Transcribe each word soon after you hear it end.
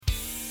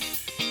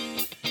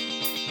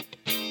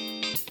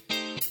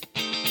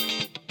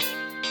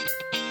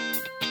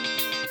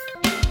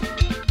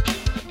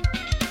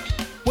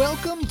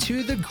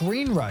to The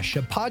Green Rush,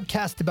 a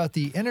podcast about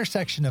the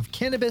intersection of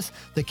cannabis,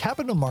 the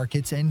capital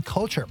markets, and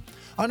culture.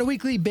 On a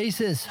weekly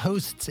basis,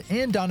 hosts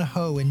Ann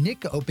Donahoe and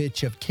Nick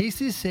Opich of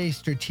KCSA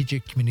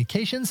Strategic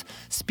Communications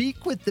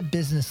speak with the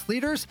business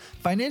leaders,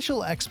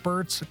 financial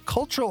experts,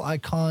 cultural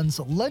icons,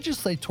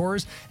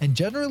 legislators, and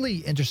generally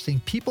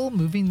interesting people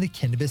moving the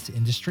cannabis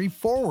industry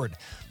forward.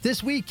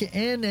 This week,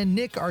 Ann and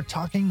Nick are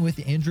talking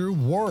with Andrew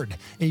Ward,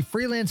 a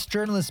freelance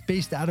journalist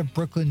based out of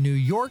Brooklyn, New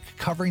York,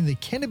 covering the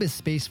cannabis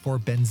space for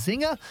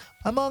Benzinga,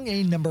 among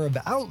a number of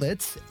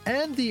outlets,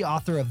 and the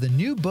author of the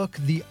new book,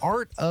 The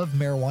Art of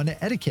Marijuana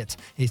Etiquette,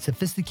 a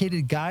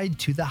sophisticated guide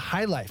to the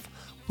high life.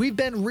 We've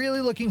been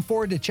really looking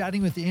forward to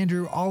chatting with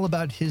Andrew all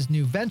about his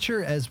new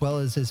venture, as well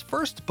as his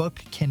first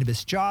book,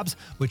 Cannabis Jobs,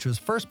 which was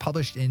first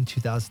published in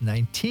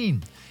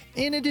 2019.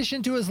 In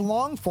addition to his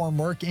long-form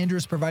work, Andrew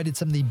has provided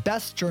some of the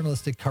best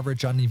journalistic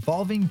coverage on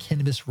evolving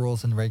cannabis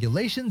rules and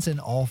regulations in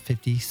all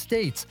 50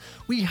 states.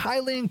 We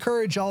highly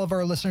encourage all of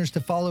our listeners to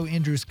follow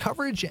Andrew's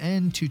coverage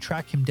and to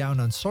track him down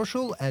on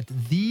social at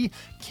The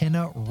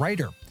Canna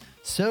Writer.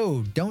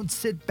 So don't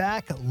sit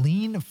back,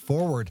 lean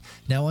forward.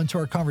 Now onto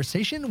our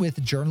conversation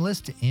with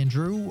journalist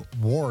Andrew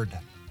Ward.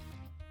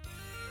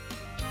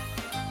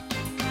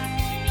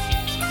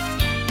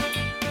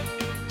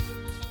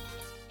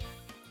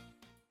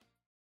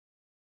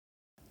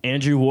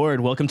 Andrew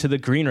Ward, welcome to The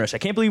Green Rush. I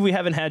can't believe we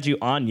haven't had you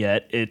on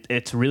yet.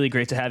 It's really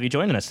great to have you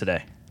joining us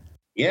today.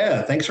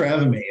 Yeah, thanks for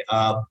having me.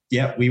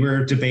 We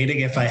were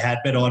debating if I had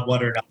been on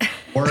one or not.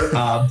 Or,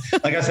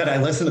 like I said,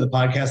 I listened to the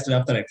podcast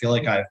enough that I feel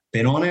like I've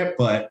been on it,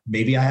 but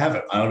maybe I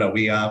haven't. I don't know.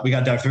 We got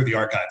to dive through the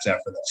archives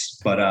after this.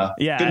 But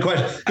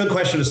good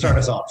question to start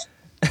us off.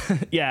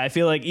 Yeah, I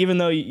feel like even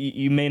though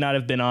you may not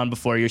have been on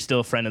before, you're still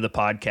a friend of the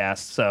podcast.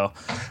 So,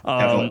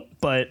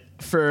 but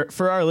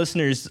for our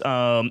listeners,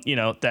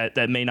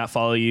 that may not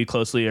follow you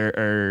closely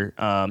or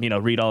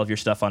read all of your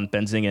stuff on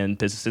Benzinga and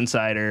Business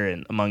Insider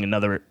and among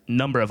another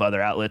number of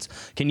other outlets,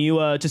 can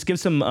you just give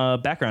some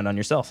background on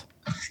yourself?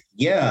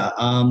 Yeah.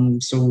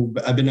 So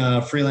I've been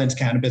a freelance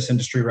cannabis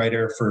industry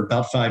writer for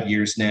about 5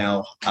 years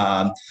now.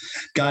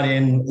 Got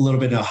in a little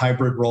bit in a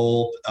hybrid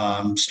role,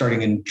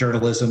 starting in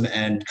journalism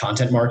and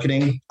content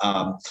marketing.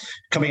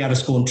 Coming out of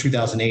school in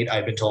 2008,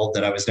 I've been told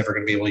that I was never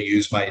going to be able to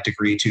use my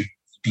degree to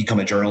become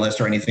a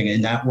journalist or anything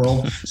in that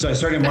world. So I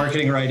started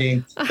marketing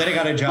writing. Then I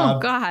got a job. Oh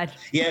God.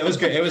 Yeah, it was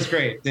great. It was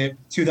great.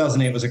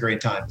 2008 was a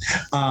great time,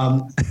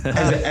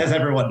 as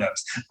everyone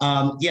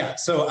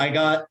knows. So I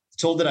got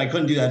told that I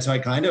couldn't do that. So I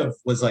kind of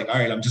was like, all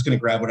right, I'm just going to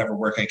grab whatever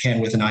work I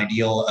can with an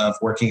ideal of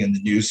working in the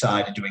news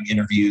side and doing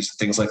interviews and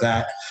things like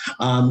that.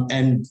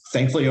 And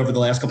thankfully, over the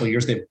last couple of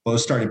years, they've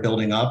both started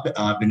building up.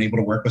 I've been able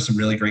to work with some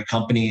really great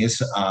companies.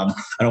 I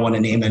don't want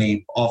to name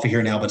any off of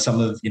here now, but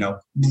some of,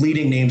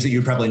 leading names that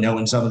you probably know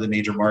in some of the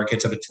major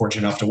markets I've been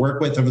fortunate enough to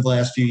work with over the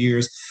last few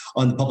years.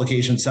 On the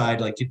publication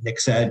side, like Nick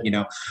said,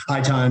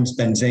 High Times,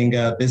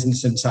 Benzinga,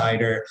 Business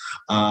Insider.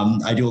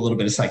 I do a little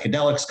bit of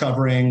psychedelics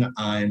covering.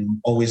 I'm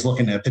always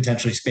looking to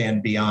potentially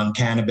span beyond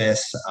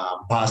cannabis,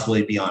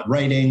 possibly beyond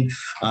writing.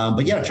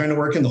 Trying to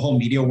work in the whole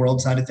media world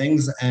side of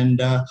things. And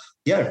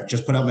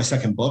just put out my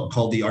second book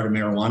called The Art of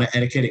Marijuana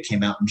Etiquette. It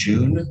came out in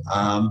June.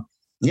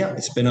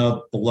 It's been a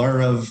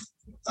blur of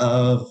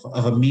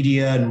a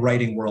media and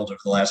writing world over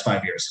the last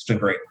 5 years. It's been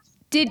great.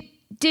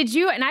 Did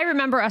you, and I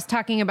remember us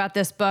talking about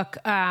this book,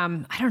 I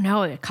don't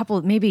know,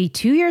 maybe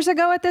 2 years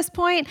ago at this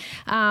point.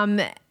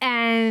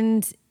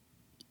 And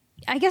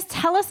I guess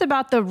tell us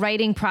about the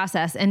writing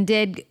process, and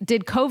did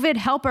COVID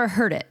help or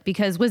hurt it?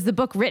 Because was the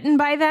book written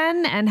by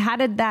then, and how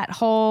did that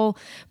whole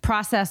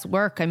process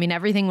work? I mean,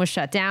 everything was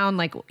shut down.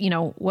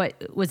 What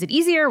was it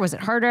easier? Was it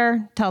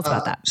harder? Tell us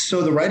about that.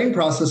 So the writing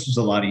process was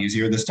a lot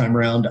easier this time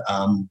around.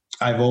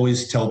 I've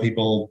always tell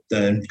people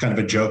the kind of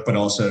a joke, but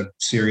also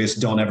serious,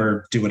 don't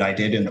ever do what I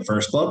did in the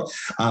first book.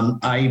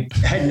 I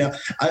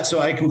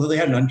completely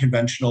had an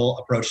unconventional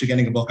approach to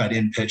getting a book. I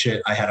didn't pitch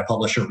it. I had a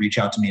publisher reach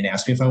out to me and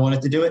ask me if I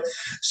wanted to do it.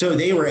 So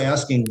they were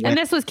asking. And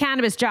this was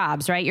Cannabis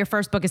Jobs, right? Your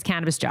first book is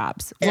Cannabis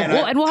Jobs.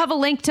 And we'll have a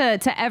link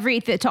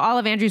to all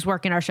of Andrew's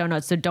work in our show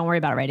notes. So don't worry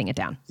about writing it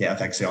down. Yeah,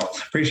 thanks, y'all.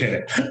 Appreciate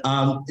it.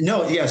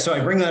 So I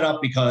bring that up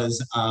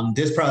because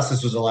this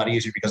process was a lot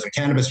easier because with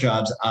Cannabis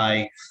Jobs,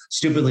 I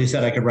stupidly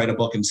said I could write a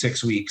book in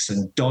 6 weeks,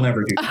 and don't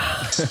ever do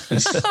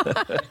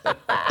that.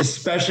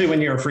 Especially when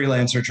you're a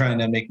freelancer trying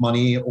to make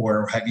money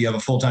or you have a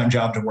full-time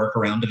job to work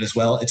around it as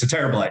well. It's a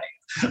terrible idea.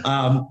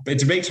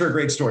 It makes for a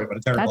great story, but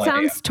a terrible idea. That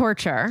sounds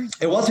torture.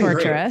 It wasn't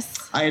torturous.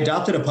 Great. I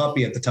adopted a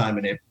puppy at the time,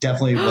 and it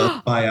definitely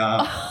was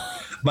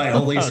by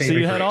holy saving so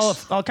you had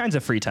grace. all kinds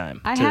of free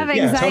time. I have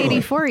anxiety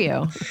for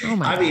you. Oh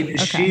my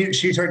God.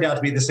 She turned out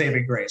to be the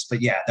saving grace,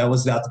 but yeah, that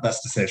was not the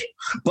best decision.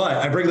 But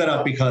I bring that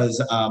up because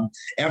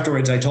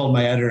afterwards I told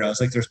my editor, I was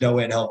like, there's no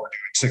way in hell we're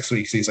doing 6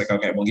 weeks. He's like,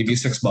 okay, we'll give you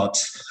 6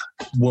 months.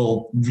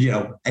 We'll,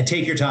 and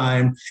take your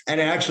time. And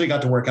I actually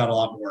got to work out a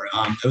lot more.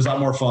 It was a lot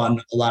more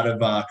fun, a lot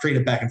of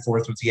creative back and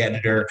forth with the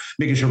editor,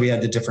 making sure we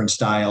had the different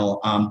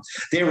style.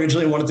 They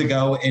originally wanted to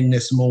go in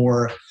this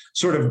more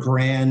sort of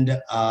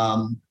grand,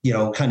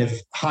 kind of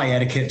high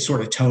etiquette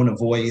sort of tone of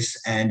voice.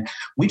 And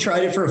we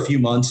tried it for a few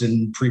months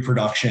in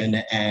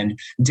pre-production. And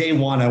day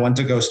one, I went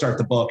to go start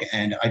the book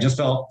and I just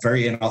felt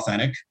very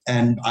inauthentic.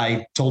 And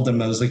I told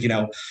them, I was like,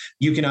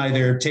 you can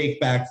either take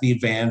back the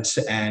advance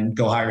and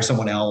go hire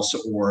someone else,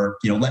 or,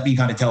 let me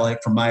kind of tell it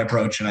from my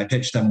approach. And I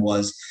pitched them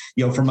was,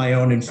 from my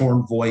own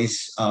informed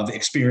voice of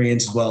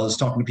experience, as well as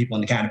talking to people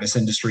in the cannabis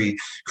industry,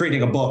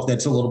 creating a book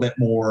that's a little bit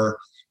more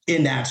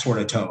in that sort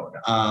of tone.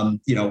 A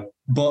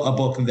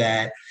book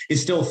that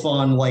is still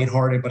fun,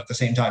 lighthearted, but at the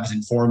same time is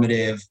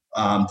informative,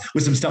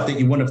 with some stuff that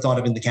you wouldn't have thought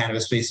of in the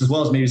cannabis space, as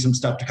well as maybe some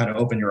stuff to kind of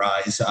open your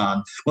eyes,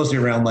 mostly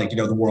around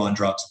the war on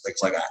drugs and things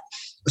like that.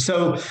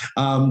 So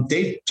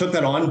they took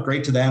that on,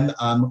 great to them.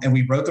 And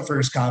we wrote the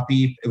first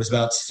copy. It was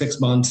about 6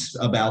 months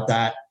about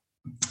that.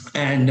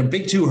 And the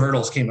big two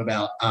hurdles came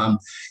about.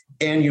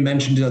 And you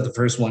mentioned the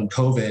first one,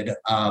 COVID.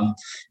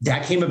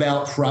 That came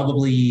about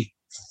probably,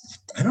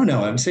 I don't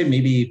know, I would say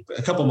maybe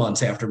a couple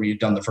months after we had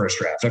done the first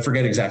draft. I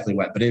forget exactly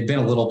when, but it had been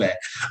a little bit.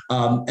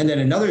 And then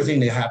another thing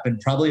that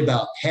happened probably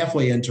about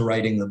halfway into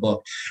writing the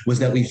book was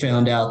that we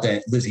found out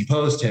that Lizzie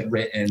Post had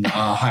written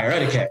Higher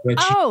Etiquette, which...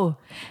 Oh,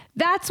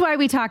 that's why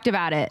we talked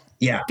about it.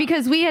 Yeah.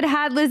 Because we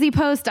had Lizzie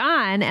Post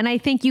on, and I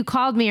think you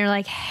called me, you're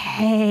like,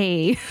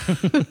 hey...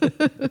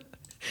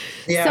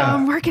 Yeah. So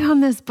I'm working on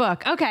this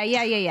book. Okay.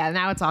 Yeah.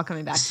 Now it's all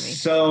coming back to me.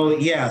 So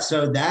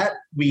that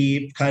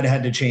we kind of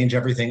had to change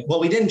everything. Well,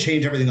 we didn't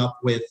change everything up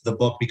with the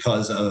book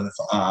because of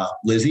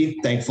Lizzie.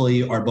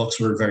 Thankfully, our books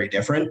were very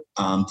different.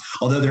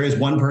 Although there is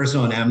one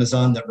person on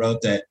Amazon that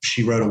wrote that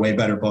she wrote a way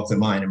better book than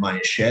mine, and mine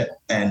is shit.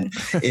 And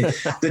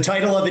the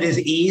title of it is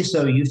E.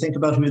 So you think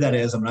about who that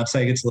is. I'm not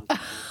saying it's Lizzie.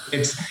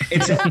 It's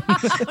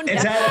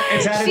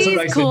added some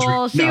nice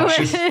cool.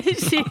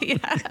 intrigue.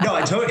 No,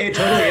 it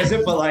totally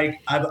isn't. But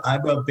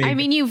I'm a big. I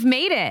mean, you've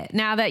made it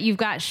now that you've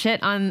got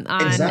shit on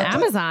exactly.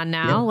 Amazon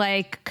now. Yeah.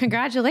 Like,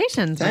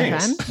 congratulations,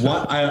 thanks.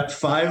 My friend. I have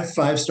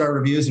 5-star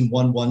reviews and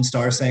 1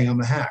 star saying I'm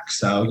a hack.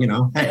 So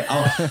hey,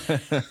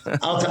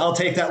 I'll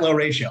take that low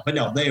ratio. But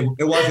no,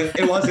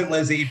 it wasn't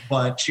Lizzie,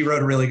 but she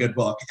wrote a really good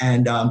book.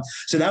 And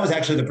so that was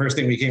actually the first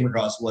thing we came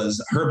across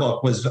was her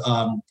book was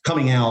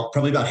coming out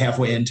probably about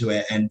halfway into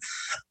it. And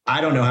I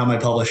don't know how my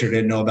publisher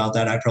didn't know about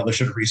that. I probably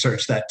should have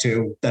researched that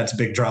too. That's a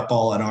big drop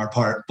ball on our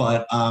part.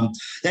 But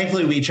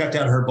thankfully, we checked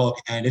out her book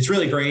and it's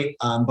really great.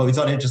 But we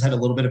thought it just had a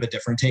little bit of a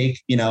different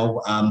take. There's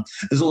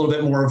a little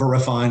bit more of a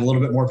refine, a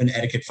little bit more of an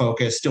etiquette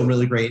focus, still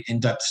really great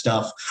in-depth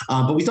stuff.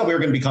 But we thought we were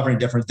going to be covering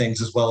different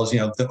things as well as,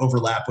 the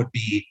overlap would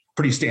be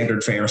pretty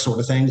standard fare sort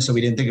of thing. So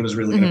we didn't think it was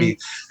really going to be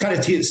kind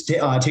of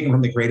taken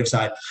from the creative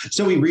side.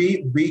 So we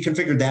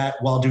reconfigured that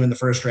while doing the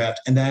first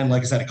draft. And then,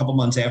 like I said, a couple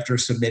months after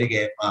submitting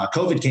it,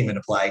 COVID came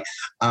into play.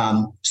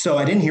 So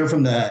I didn't hear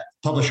from the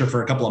publisher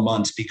for a couple of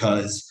months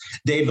because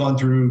they've gone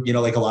through,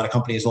 like a lot of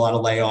companies, a lot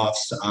of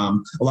layoffs.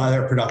 A lot of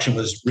their production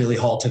was really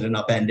halted and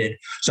upended.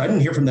 So I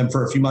didn't hear from them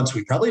for a few months.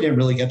 We probably didn't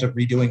really get to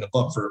redoing the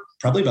book for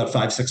probably about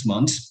 5-6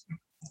 months.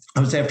 I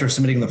would say after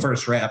submitting the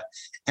first draft.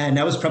 And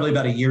that was probably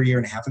about a year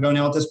and a half ago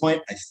now at this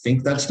point. I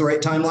think that's the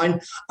right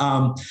timeline.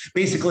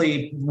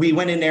 Basically, we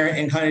went in there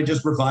and kind of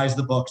just revised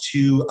the book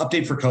to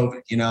update for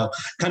COVID,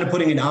 kind of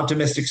putting an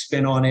optimistic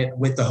spin on it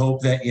with the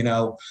hope that,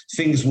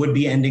 things would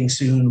be ending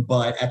soon.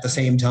 But at the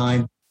same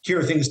time, here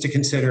are things to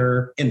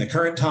consider in the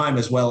current time,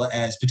 as well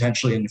as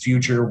potentially in the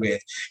future with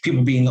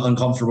people being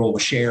uncomfortable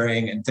with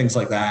sharing and things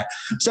like that.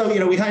 So,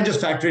 we kind of just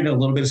factored in a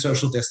little bit of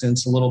social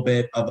distance, a little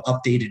bit of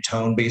updated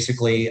tone,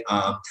 basically.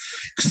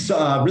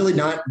 Really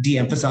not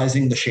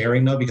de-emphasizing the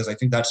sharing, though, because I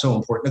think that's so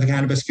important to the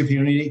cannabis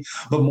community,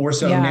 but more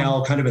so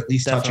now kind of at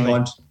least touching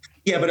on.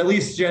 Yeah, but at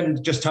least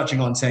Jen just touching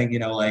on saying,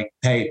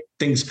 hey,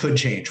 things could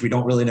change. We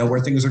don't really know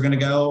where things are going to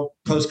go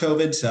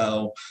post-COVID.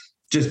 So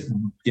just,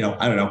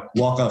 I don't know,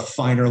 walk a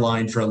finer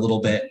line for a little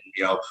bit,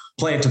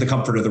 play it to the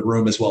comfort of the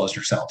room as well as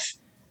yourself.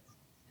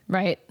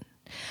 Right.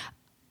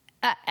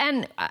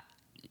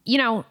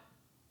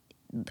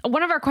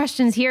 One of our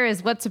questions here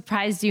is what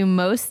surprised you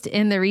most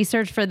in the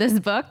research for this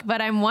book, but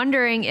I'm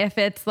wondering if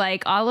it's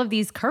like all of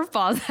these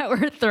curveballs that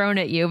were thrown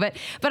at you.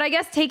 But I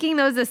guess taking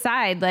those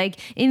aside, like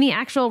in the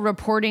actual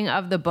reporting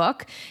of the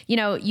book,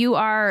 you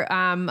are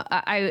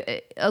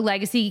a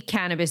legacy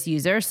cannabis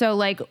user. So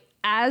like,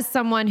 as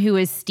someone who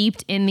is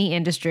steeped in the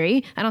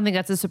industry, I don't think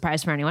that's a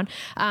surprise for anyone.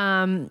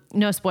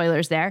 No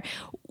spoilers there.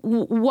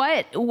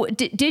 What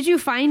did you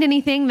find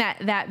anything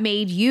that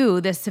made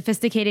you, the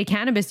sophisticated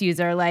cannabis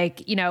user,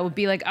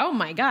 be like, oh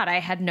my God,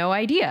 I had no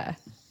idea?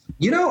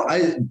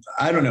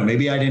 I don't know.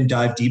 Maybe I didn't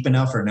dive deep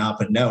enough or not,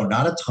 but no,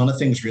 not a ton of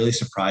things really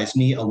surprised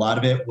me. A lot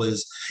of it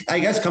was, I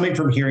guess, coming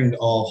from hearing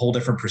all whole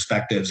different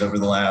perspectives over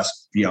the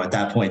last, at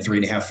that point,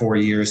 3.5, 4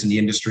 years in the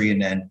industry, and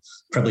then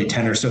probably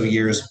 10 or so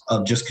years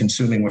of just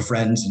consuming with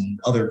friends and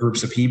other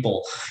groups of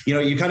people.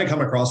 You kind of come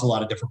across a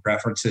lot of different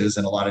preferences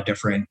and a lot of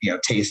different,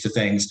 taste of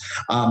things.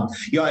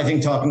 I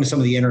think talking to some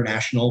of the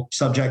international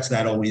subjects,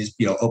 that always,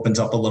 opens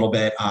up a little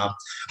bit.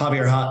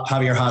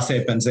 Javier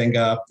Hasse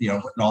Benzinga,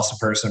 an awesome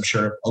person, I'm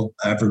sure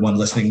everyone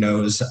listening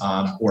knows,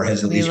 or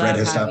has at least read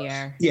his stuff.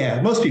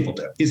 Yeah, most people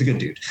do. He's a good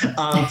dude.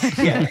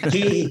 Yeah,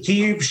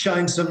 he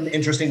shines some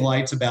interesting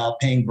lights about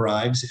paying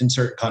bribes in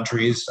certain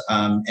countries,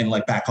 and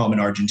like back home in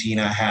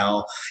Argentina,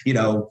 how,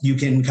 you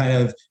can kind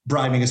of,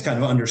 bribing is kind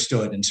of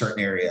understood in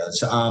certain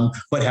areas,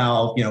 but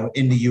how,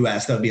 in the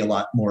US, that would be a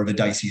lot more of a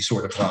dicey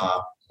sort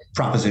of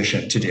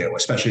proposition to do,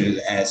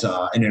 especially as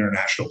an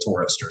international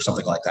tourist or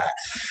something like that.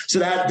 So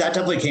that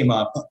definitely came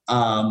up.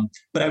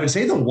 But I would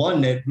say the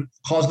one that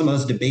caused the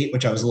most debate,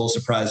 which I was a little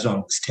surprised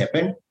on, was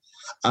tipping.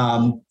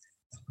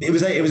 It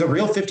was a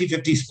real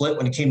 50-50 split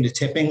when it came to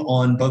tipping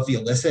on both the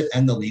illicit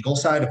and the legal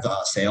side of the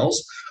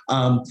sales.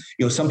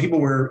 Some people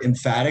were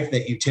emphatic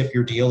that you tip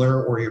your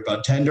dealer or your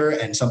bud tender,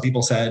 and some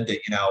people said that,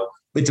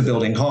 it's a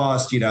building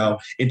cost.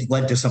 It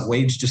led to some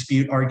wage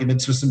dispute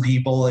arguments with some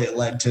people. It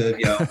led to,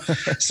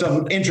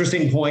 some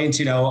interesting points.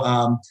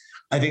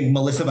 I think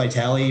Melissa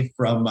Vitale,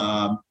 from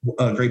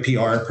a great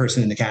PR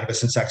person in the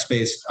cannabis and sex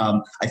space,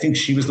 I think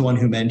she was the one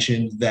who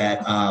mentioned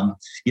that,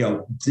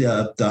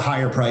 the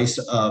higher price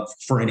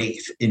for an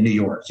eighth in New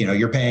York,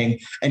 you're paying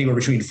anywhere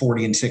between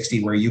 40 and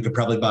 60, where you could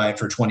probably buy it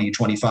for 20,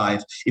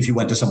 25 if you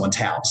went to someone's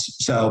house.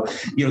 So,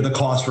 the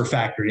costs were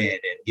factored in,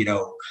 and,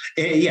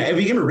 it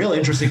became a real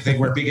interesting thing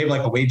where it became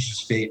like a wage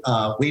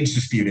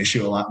dispute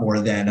issue a lot more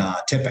than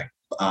tipping.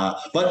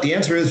 But the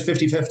answer is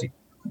 50-50.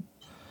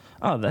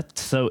 Oh,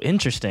 that's so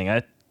interesting.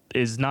 That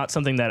is not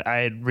something that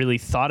I had really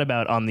thought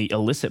about on the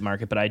illicit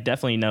market, but I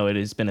definitely know it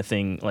has been a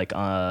thing, like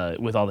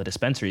with all the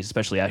dispensaries,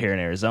 especially out here in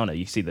Arizona.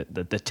 You see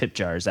the tip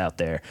jars out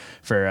there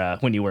for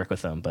when you work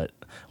with them. But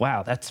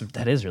wow,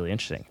 that is really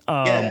interesting.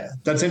 Yeah,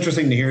 that's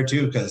interesting to hear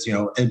too, because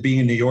being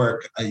in New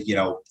York,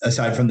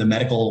 aside from the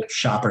medical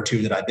shop or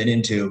two that I've been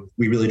into,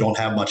 we really don't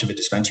have much of a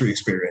dispensary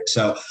experience.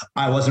 So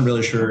I wasn't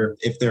really sure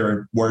if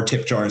there were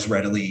tip jars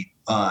readily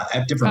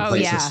at different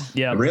places.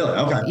 Yeah. Really?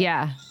 Okay.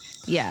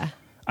 Yeah.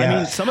 I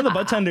mean, some of the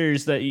bud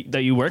tenders that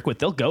you work with,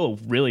 they'll go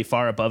really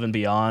far above and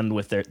beyond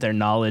with their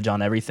knowledge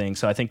on everything.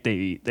 So I think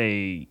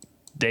they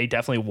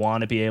definitely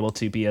want to be able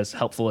to be as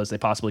helpful as they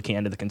possibly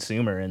can to the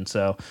consumer. And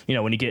so,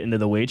 when you get into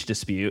the wage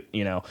dispute,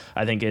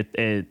 I think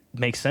it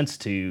makes sense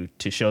to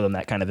show them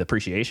that kind of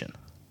appreciation.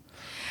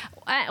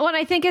 Well,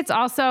 I think it's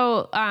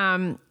also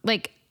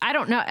I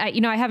don't know.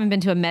 I haven't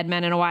been to a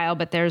MedMen in a while,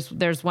 but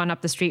there's one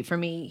up the street for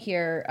me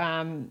here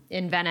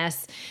in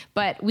Venice.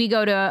 But we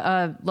go to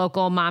a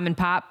local mom and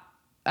pop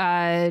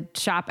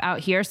shop out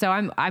here, so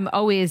I'm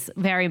always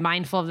very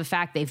mindful of the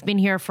fact they've been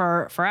here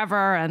for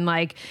forever, and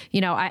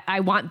I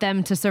want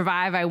them to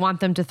survive. I want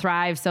them to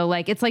thrive. So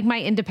it's like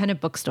my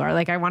independent bookstore.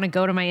 I want to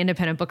go to my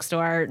independent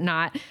bookstore,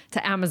 not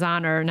to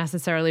Amazon or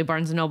necessarily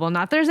Barnes and Noble.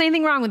 Not that there's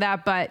anything wrong with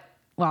that, but.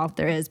 Well,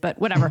 there is, but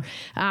whatever.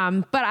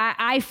 But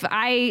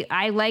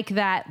I like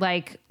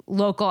that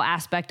local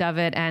aspect of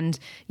it, and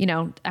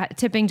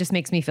tipping just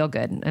makes me feel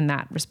good in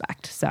that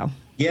respect. So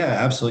yeah,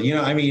 absolutely.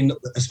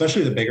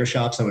 Especially the bigger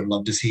shops, I would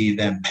love to see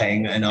them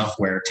paying enough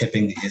where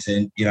tipping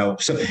isn't.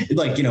 So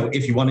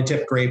if you want to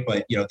tip, great,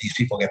 but these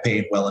people get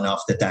paid well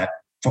enough that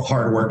for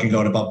hard work and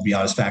going above and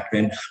beyond is factored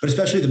in. But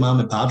especially the mom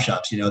and pop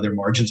shops, their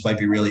margins might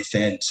be really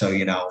thin. So,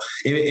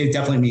 it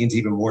definitely means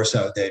even more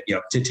so that,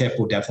 to tip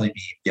will definitely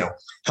be,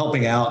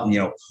 helping out,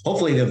 and,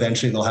 hopefully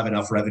eventually they'll have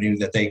enough revenue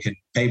that they can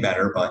pay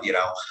better. But,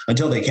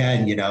 until they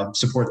can,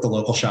 support the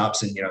local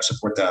shops and,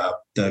 support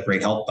the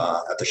great help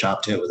at the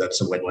shop too. That's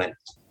a win-win.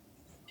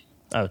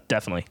 Oh,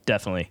 definitely.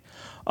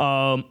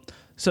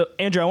 So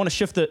Andrew, I want to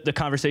shift the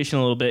conversation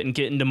a little bit and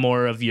get into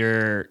more of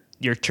your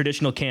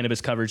traditional cannabis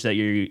coverage that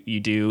you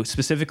do,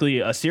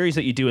 specifically a series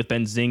that you do with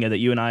Benzinga that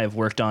you and I have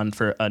worked on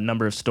for a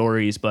number of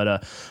stories,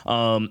 but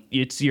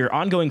it's your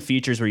ongoing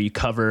features where you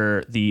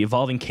cover the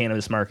evolving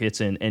cannabis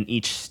markets in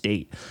each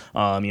state.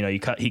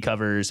 He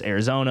covers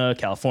Arizona,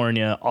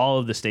 California, all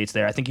of the states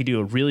there. I think you do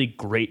a really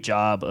great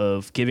job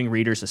of giving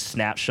readers a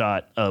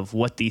snapshot of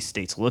what these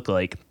states look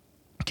like.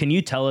 Can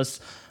you tell us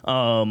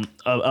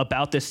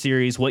about this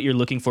series, what you're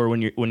looking for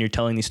when you're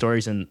telling these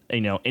stories, and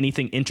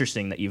anything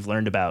interesting that you've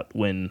learned about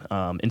when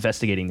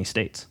investigating these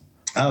states?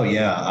 Oh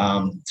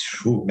yeah.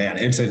 Man,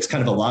 it's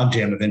kind of a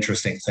logjam of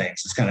interesting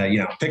things. It's kind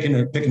of, picking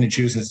and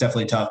choosing. It's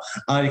definitely tough.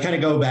 To kind of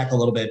go back a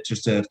little bit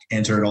just to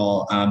answer it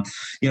all.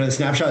 The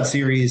Snapshot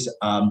series,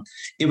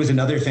 it was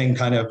another thing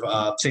kind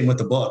of, same with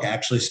the book,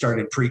 actually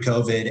started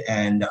pre-COVID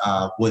and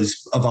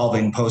was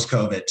evolving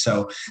post-COVID.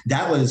 So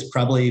that was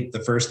probably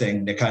the first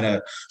thing that kind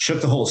of shook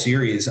the whole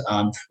series.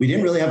 We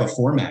didn't really have a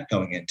format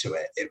going into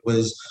it. It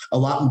was a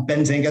lot,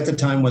 Benzinga at the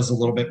time was a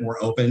little bit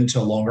more open to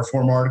longer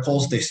form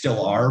articles. They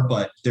still are,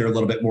 but they're a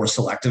little bit more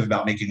selective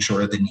about making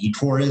sure the need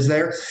for it is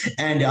there.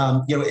 And,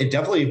 it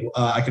definitely,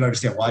 I can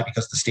understand why,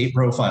 because the state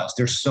profiles,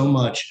 there's so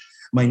much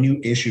minute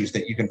issues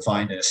that you can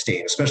find in a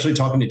state, especially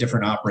talking to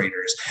different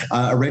operators.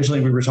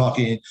 Originally, we were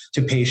talking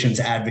to patients,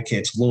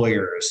 advocates,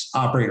 lawyers,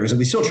 operators, and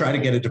we still try to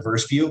get a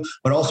diverse view,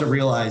 but also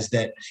realize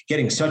that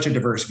getting such a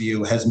diverse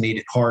view has made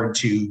it hard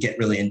to get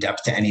really in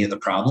depth to any of the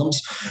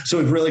problems. So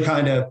we've really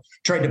kind of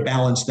tried to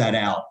balance that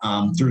out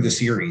through the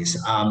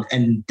series.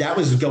 And that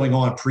was going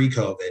on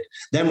pre-COVID.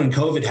 Then when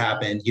COVID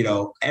happened,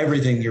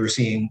 everything you were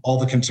seeing, all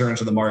the concerns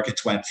of the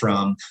markets went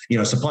from,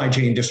 supply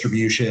chain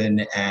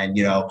distribution and,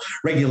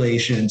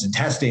 regulations and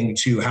testing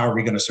to how are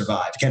we going to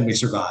survive? Can we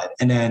survive?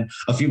 And then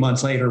a few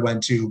months later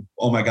went to,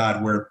 oh my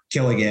God, we're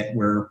killing it.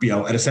 We're,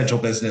 an essential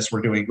business.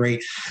 We're doing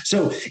great.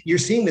 So you're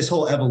seeing this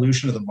whole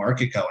evolution of the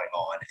market going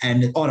on.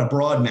 And on a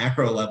broad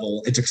macro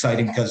level, it's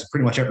exciting because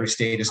pretty much every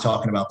state is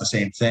talking about the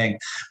same thing.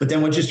 But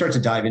then once you start to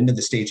dive into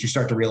the states, you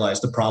start to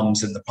realize the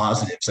problems and the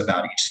positives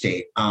about each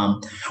state.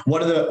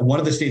 One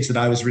of the states that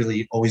I was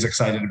really always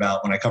excited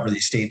about when I cover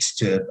these states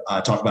to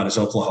talk about is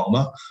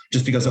Oklahoma,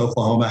 just because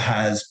Oklahoma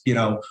has,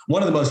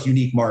 one of the most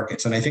unique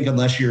markets. And I think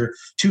unless you're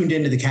tuned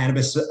into the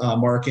cannabis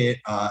market,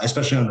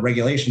 especially on the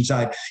regulation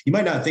side, you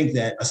might not think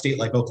that a state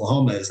like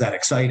Oklahoma is that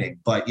exciting.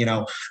 But,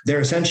 they're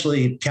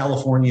essentially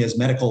California's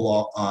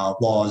medical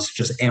laws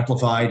just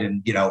amplified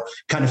and,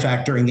 kind of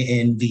factoring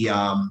in the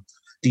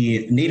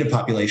native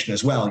population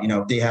as well.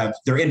 They have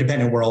their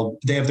independent world,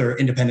 they have their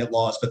independent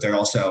laws, but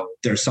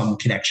there's some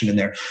connection in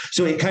there.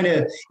 So it kind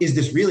of is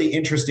this really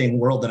interesting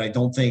world that I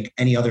don't think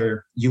any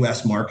other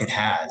US market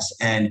has.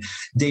 And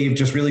they've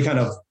just really kind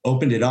of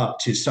opened it up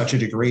to such a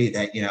degree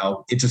that,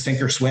 it's a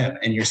sink or swim,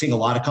 and you're seeing a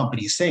lot of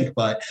companies sink.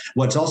 But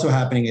what's also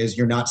happening is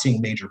you're not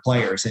seeing major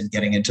players and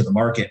getting into the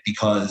market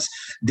because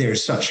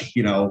there's such,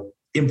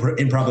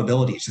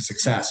 improbability to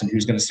success and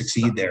who's going to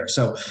succeed there.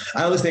 So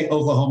I always think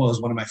Oklahoma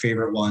is one of my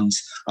favorite ones.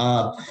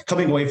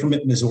 Coming away from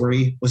it,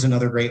 Missouri was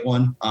another great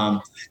one.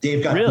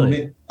 They've got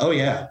booming, oh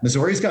yeah,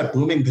 Missouri's got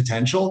booming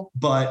potential,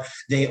 but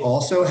they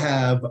also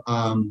have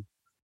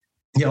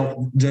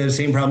the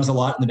same problems a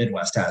lot in the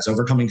Midwest has,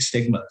 overcoming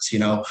stigmas,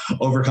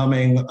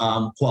 overcoming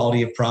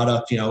quality of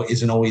product,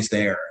 isn't always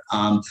there.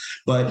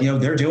 But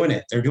they're doing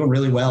it. They're doing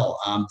really well.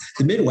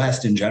 The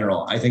Midwest in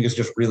general, I think, is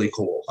just really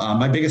cool.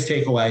 My biggest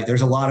takeaway,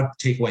 there's a lot of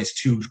takeaways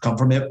to come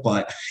from it,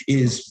 but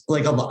is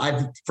like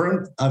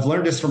I've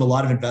learned this from a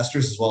lot of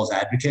investors as well as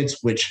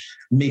advocates, which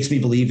makes me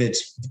believe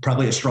it's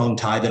probably a strong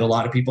tie that a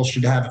lot of people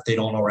should have if they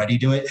don't already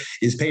do it,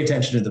 is pay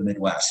attention to the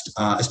Midwest,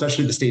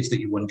 especially the states that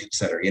you wouldn't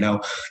consider.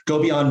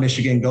 Go beyond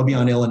Michigan, go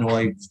beyond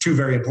Illinois, two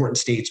very important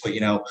states, but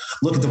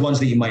look at the ones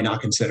that you might not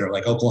consider,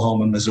 like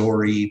Oklahoma,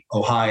 Missouri,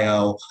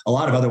 Ohio. A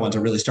lot of other ones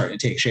are really starting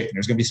to take shape, and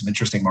there's going to be some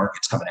interesting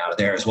markets coming out of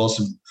there, as well as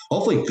some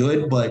hopefully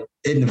good, but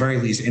in the very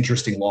least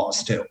interesting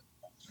laws too.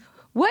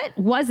 What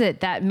was it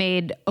that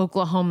made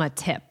Oklahoma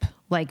tip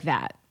like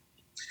that?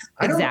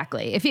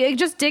 Exactly. If you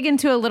just dig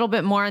into a little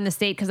bit more in the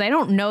state, because I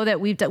don't know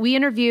that we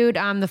interviewed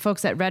the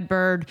folks at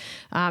Redbird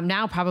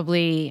now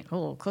probably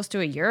close to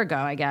a year ago,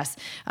 I guess.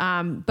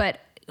 But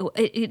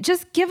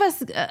just give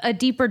us a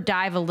deeper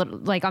dive a little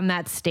like on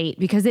that state,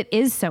 because it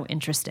is so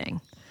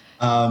interesting.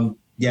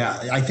 Yeah,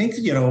 I think,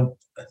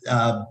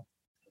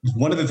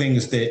 one of the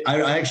things that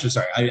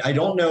I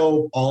don't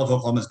know all of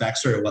Oklahoma's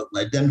backstory or what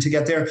led them to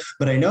get there,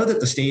 but I know that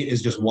the state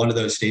is just one of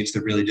those states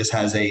that really just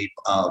has a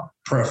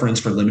preference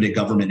for limited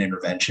government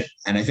intervention.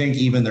 And I think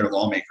even their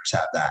lawmakers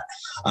have that.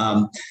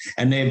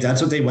 And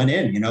that's what they went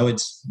in.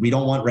 We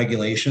don't want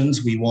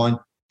regulations. We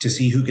want to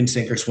see who can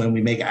sink or swim.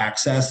 We make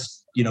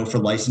access, for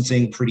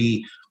licensing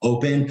pretty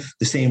open.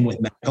 The same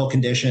with medical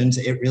conditions.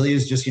 It really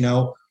is just,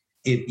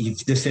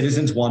 if the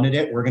citizens wanted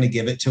it, we're going to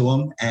give it to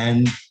them.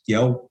 And,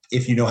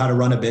 if you know how to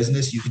run a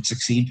business, you can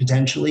succeed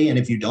potentially. And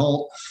if you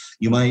don't,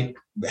 you might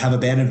have a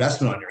bad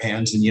investment on your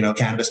hands. And,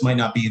 cannabis might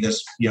not be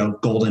this,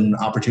 golden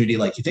opportunity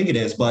like you think it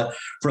is. But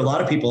for a lot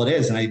of people, it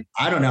is. And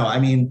I don't know. I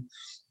mean,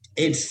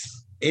 it's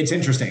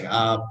interesting.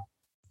 I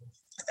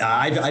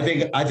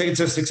think it's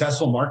a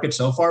successful market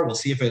so far. We'll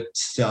see if it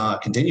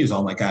continues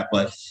on like that.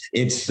 But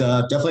it's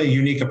definitely a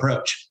unique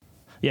approach.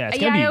 Yeah.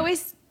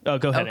 Oh,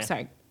 go ahead. Oh,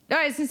 sorry.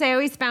 I was going to say, I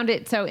always found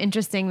it so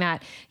interesting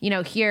that,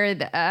 here,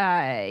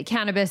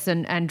 cannabis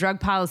and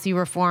drug policy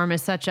reform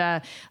is such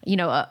a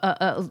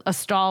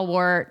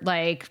stalwart,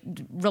 like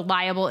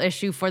reliable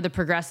issue for the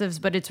progressives,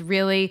 but it's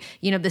really,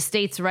 the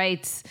states'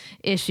 rights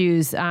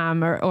issues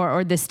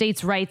or the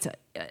states' rights,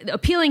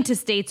 appealing to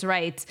states'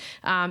 rights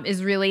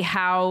is really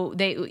how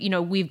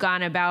we've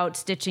gone about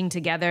stitching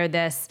together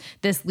this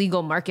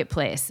legal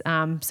marketplace.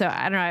 So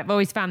I don't know, I've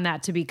always found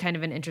that to be kind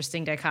of an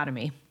interesting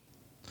dichotomy.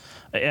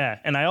 Yeah.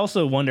 And I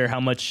also wonder how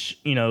much,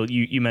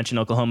 you mentioned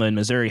Oklahoma and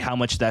Missouri, how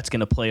much that's going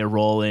to play a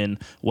role in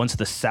once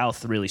the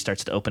South really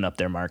starts to open up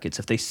their markets.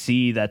 If they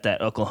see that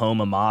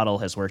Oklahoma model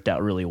has worked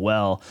out really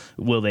well,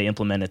 will they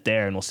implement it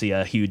there? And we'll see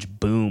a huge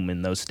boom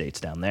in those states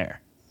down there.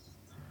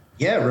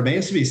 Yeah, it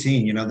remains to be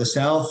seen. The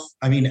South,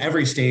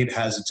 every state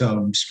has its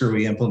own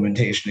screwy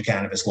implementation of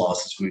cannabis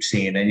laws, as we've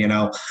seen. And,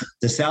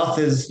 the South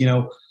is,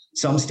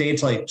 some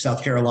states like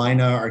South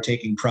Carolina are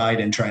taking pride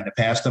in trying to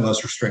pass the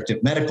most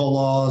restrictive medical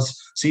laws.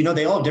 So,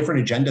 they all have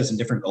different agendas and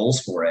different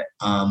goals for it.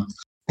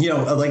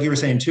 like you were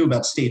saying too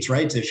about states'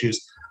 rights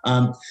issues.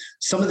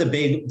 Some of the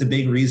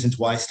big reasons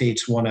why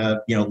states want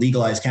to,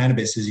 legalize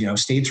cannabis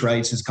is, states'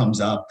 rights comes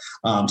up,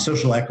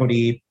 social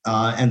equity,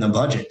 and the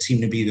budget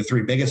seem to be the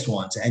three biggest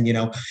ones. And,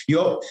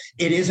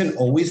 it isn't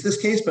always this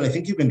case, but I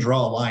think you can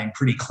draw a line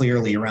pretty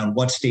clearly around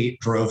what state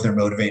drove their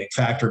motivating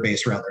factor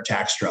based around their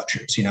tax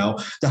structures.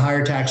 The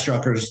higher tax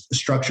structures,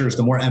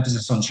 the more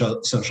emphasis on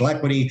social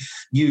equity,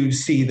 you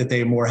see that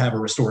they more have a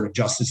restorative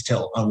justice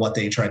tilt on what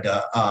they tried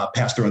to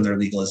pass through in their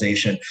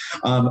legalization.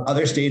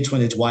 Other states,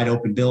 when it's wide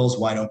open bills,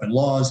 wide open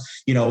laws,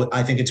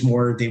 I think it's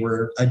more they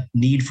were a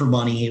need for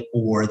money,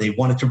 or they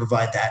wanted to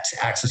provide that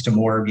access to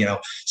more,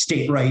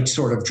 state rights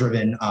sort of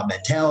driven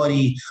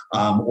mentality,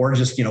 or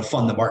just,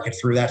 fund the market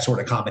through that sort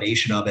of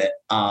combination of it.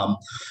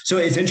 So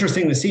it's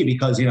interesting to see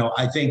because,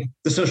 I think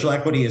the social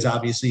equity is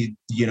obviously,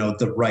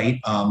 the right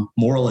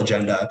moral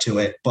agenda to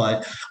it.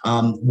 But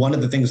one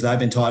of the things that I've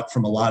been taught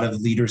from a lot of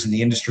leaders in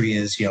the industry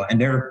is, and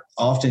they're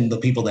often the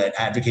people that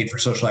advocate for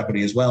social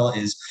equity as well,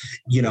 is,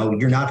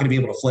 you're not going to be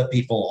able to flip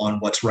people on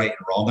what's right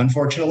and wrong.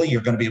 Unfortunately,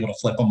 you're going to be able to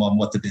flip them on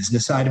what the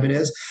business side of it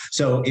is.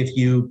 So if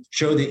you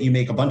show that you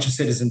make a bunch of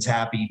citizens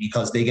happy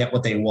because they get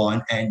what they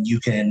want and you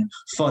can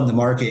fund the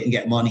market and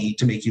get money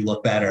to make you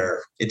look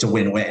better, it's a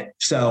win-win.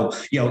 So,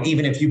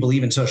 even if you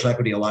believe in social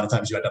equity, a lot of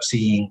times you end up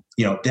seeing,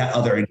 that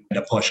other end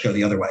of push go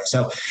the other way.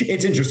 So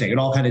it's interesting. It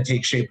all kind of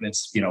takes shape, and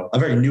it's, a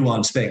very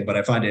nuanced thing, but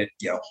I find it,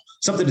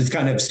 something that's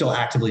kind of still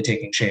actively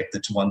taking shape.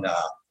 That's one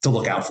to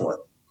look out for.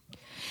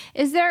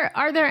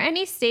 Are there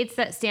any states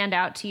that stand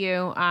out to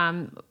you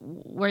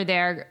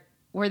where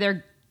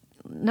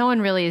no one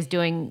really is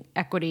doing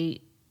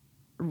equity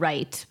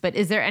right, but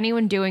is there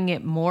anyone doing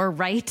it more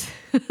right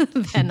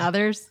than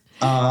others?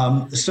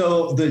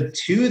 So the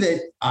two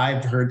that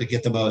I've heard to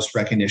get the most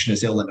recognition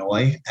is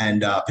Illinois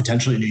and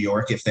potentially New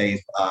York if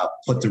they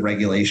put the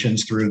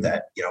regulations through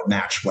that,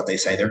 match what they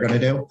say they're going to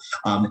do.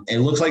 It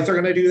looks like they're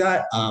going to do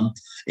that.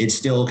 It's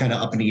still kind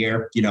of up in the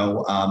air.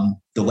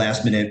 The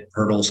last minute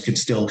hurdles could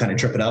still kind of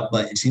trip it up,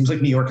 but it seems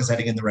like New York is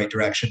heading in the right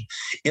direction.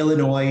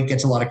 Illinois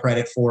gets a lot of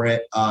credit for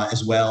it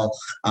as well.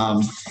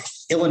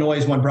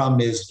 Illinois' one problem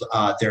is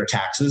their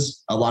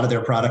taxes. A lot of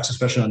their products,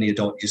 especially on the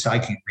adult use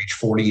side, can reach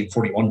 40 and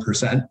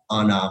 41%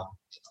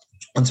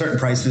 on certain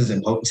prices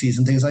and potencies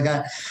and things like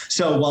that.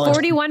 So while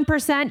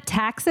 41%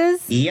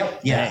 taxes? Yep.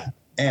 Yeah.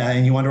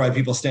 And you wonder why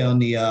people stay on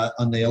the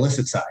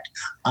illicit side.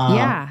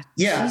 Yeah.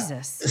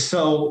 Jesus.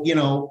 So,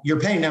 you're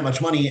paying that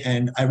much money.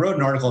 And I wrote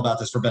an article about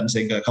this for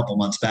Benzinga a couple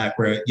months back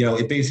where,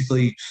 it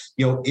basically,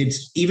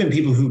 it's even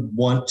people who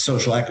want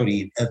social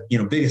equity,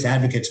 biggest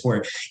advocates for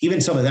it. Even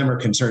some of them are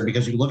concerned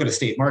because you look at a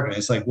state market,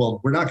 it's like, well,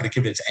 we're not going to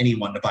convince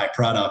anyone to buy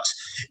products.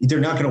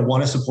 They're not going to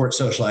want to support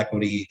social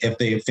equity if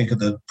they think of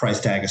the price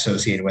tag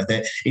associated with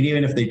it. And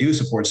even if they do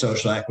support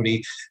social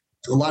equity,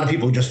 a lot of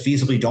people just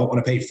feasibly don't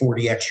want to pay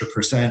 40% extra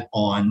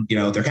on,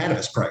 their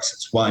cannabis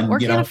prices. Or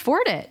can't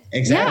afford it.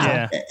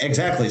 Exactly. Yeah.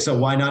 Exactly. So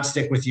why not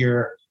stick with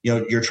your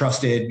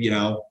trusted,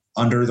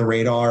 under the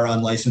radar,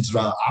 unlicensed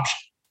option?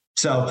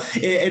 So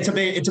it's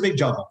a big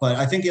jump, but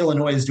I think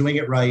Illinois is doing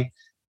it right.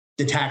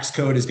 The tax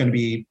code is going to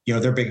be,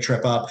 their big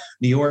trip up.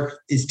 New York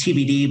is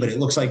TBD, but it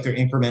looks like they're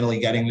incrementally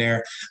getting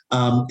there.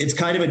 It's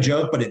kind of a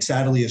joke, but it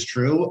sadly is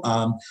true.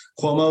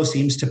 Cuomo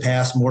seems to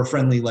pass more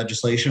friendly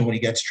legislation when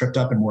he gets tripped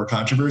up in more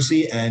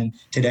controversy, and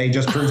today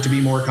just proved to be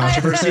more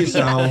controversy.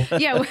 So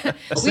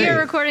we are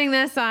recording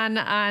this on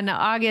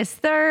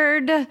August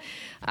 3rd.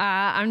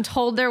 I'm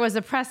told there was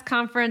a press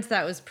conference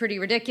that was pretty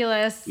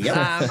ridiculous. Yep.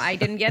 I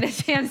didn't get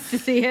a chance to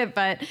see it,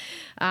 but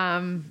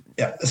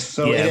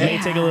So it may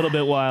take a little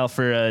bit while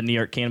for New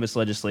York cannabis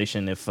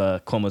legislation if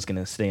Cuomo's going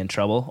to stay in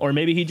trouble, or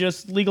maybe he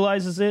just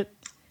legalizes it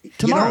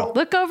tomorrow.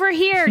 Look over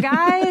here,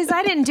 guys.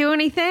 I didn't do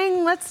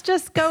anything. Let's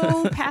just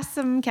go pass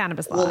some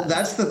cannabis laws. Well,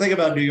 that's the thing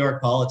about New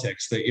York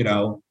politics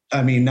that,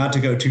 not to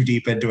go too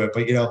deep into it,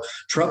 but,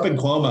 Trump and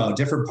Cuomo,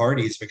 different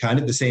parties, but kind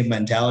of the same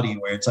mentality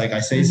where it's like, I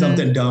say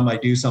something dumb, I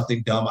do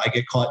something dumb, I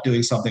get caught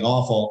doing something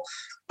awful.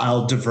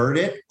 I'll divert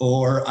it,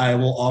 or I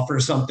will offer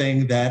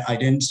something that I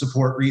didn't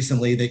support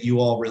recently that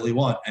you all really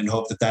want, and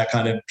hope that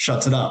kind of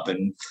shuts it up.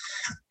 And,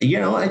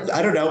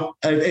 I don't know.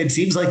 It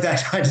seems like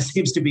that kind of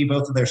seems to be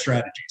both of their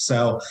strategies.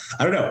 So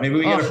I don't know. Maybe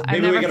we get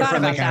a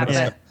friendly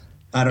cannabis.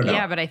 I don't know.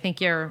 Yeah, but I think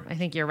you're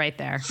right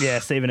there. Yeah,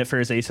 saving it for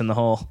his ace in the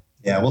hole.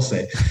 Yeah, we'll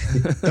see.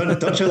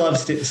 Don't you love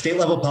state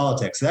level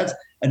politics? That's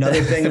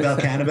another thing about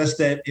cannabis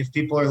that if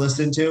people are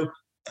listening to.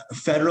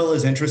 Federal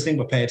is interesting,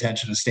 but pay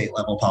attention to state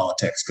level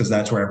politics because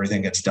that's where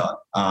everything gets done.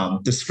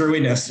 The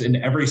screwiness in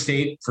every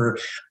state, for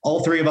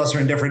all three of us are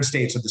in different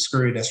states, so the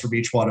screwiness from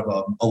each one of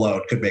them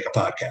alone could make a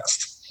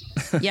podcast.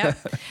 Yep.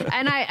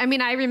 And I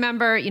mean, I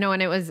remember,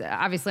 when it was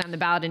obviously on the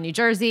ballot in New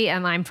Jersey,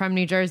 and I'm from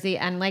New Jersey,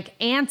 and like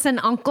aunts and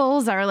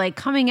uncles are like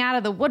coming out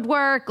of the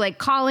woodwork, like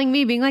calling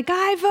me, being like,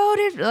 I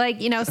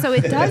voted, so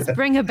it does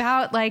bring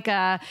about like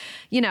a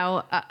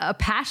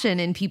passion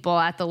in people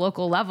at the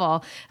local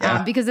level,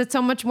 because it's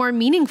so much more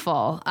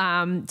meaningful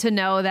to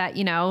know that,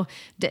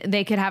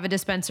 they could have a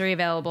dispensary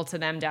available to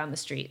them down the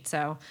street.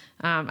 So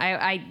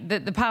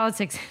the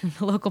politics,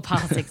 the local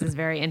politics is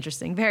very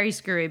interesting, very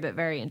screwy, but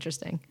very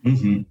interesting.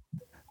 Mm-hmm.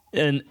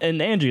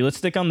 And Andrew, let's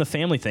stick on the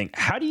family thing.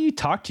 How do you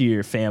talk to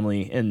your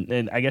family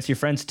and I guess your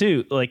friends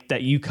too, like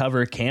that you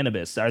cover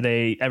cannabis? Are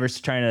they ever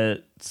trying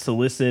to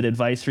solicit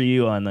advice for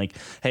you on like,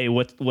 hey,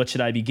 what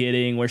should I be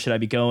getting? Where should I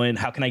be going?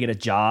 How can I get a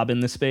job in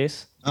this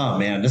space? Oh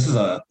man, this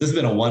has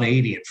been a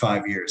 180 in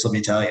 5 years. Let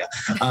me tell you.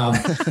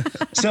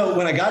 So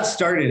when I got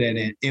started in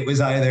it, it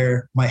was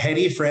either my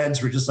heady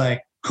friends were just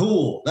like,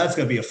 cool, that's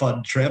going to be a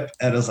fun trip.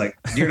 And I was like,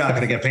 you're not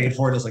going to get paid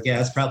for it. I was like, yeah,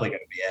 it's probably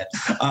going to be it.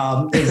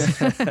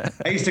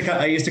 I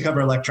used to cover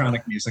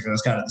electronic music. And it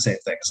was kind of the same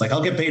thing. It's like,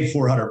 I'll get paid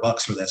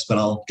 $400 for this, but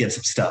I'll get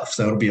some stuff.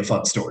 So it'll be a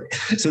fun story.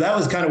 So that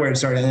was kind of where it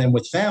started. And then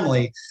with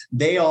family,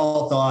 they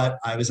all thought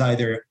I was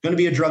either going to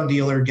be a drug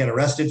dealer, get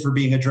arrested for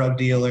being a drug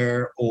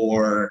dealer,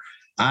 or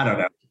I don't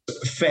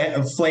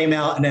know, flame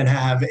out and then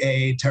have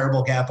a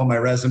terrible gap on my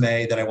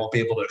resume that I won't be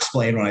able to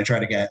explain when I try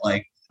to get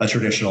like a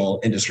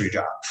traditional industry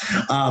job.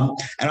 And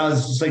I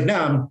was just like, no,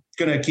 I'm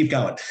going to keep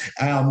going.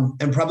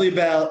 And probably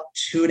about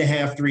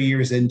 2.5, 3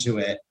 years into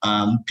it,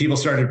 people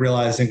started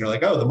realizing they're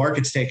like, oh, the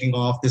market's taking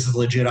off. This is a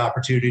legit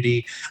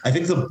opportunity. I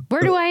think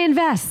where do I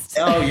invest?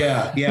 Oh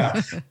yeah.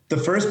 Yeah. The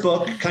first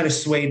book kind of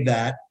swayed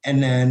that.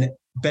 And then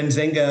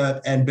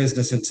Benzinga and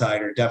Business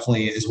Insider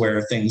definitely is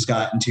where things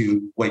got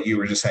into what you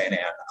were just saying,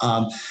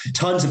 Ann.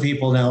 Tons of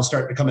people now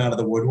start to come out of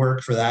the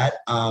woodwork for that.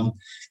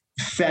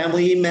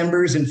 Family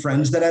members and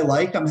friends that I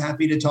like, I'm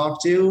happy to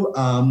talk to.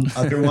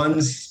 Other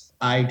ones,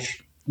 I'm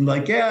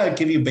like, yeah, I'll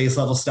give you base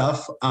level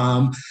stuff.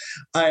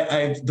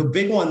 The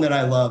big one that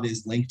I love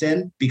is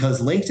LinkedIn,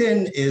 because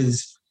LinkedIn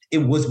it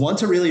was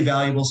once a really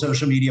valuable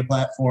social media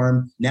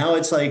platform. Now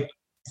it's like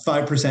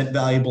 5%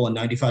 valuable and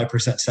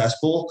 95%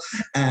 cesspool.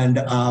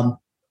 And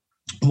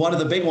one of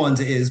the big ones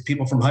is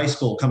people from high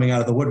school coming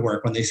out of the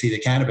woodwork when they see the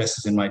cannabis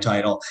is in my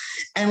title.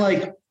 And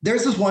like,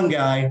 there's this one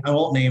guy, I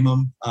won't name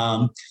him.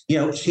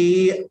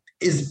 He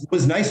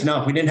was nice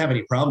enough. We didn't have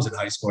any problems in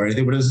high school or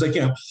anything, but it was like,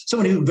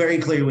 someone who very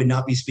clearly would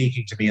not be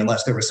speaking to me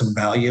unless there was some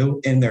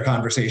value in their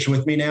conversation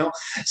with me now.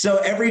 So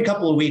every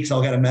couple of weeks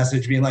I'll get a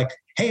message being like,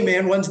 hey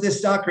man, when's this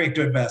stock rate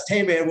to invest?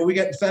 Hey man, when we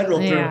get federal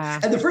through?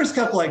 And the first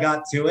couple I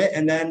got to it.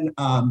 And then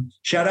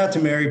shout out to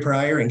Mary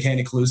Pryor and Can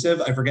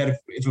Inclusive. I forget if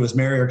it was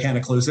Mary or Can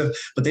Inclusive,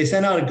 but they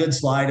sent out a good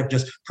slide of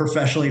just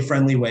professionally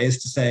friendly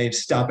ways to say,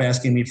 stop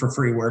asking me for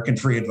free work and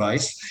free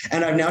advice.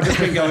 And I've now just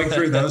been going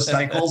through those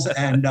cycles.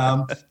 And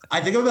I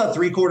think I'm about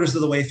 3/4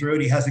 of the way through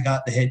it. He hasn't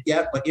got the hit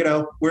yet, but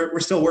we're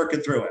still working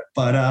through it.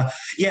 But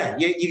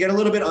you get a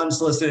little bit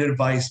unsolicited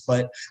advice,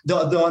 but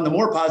on the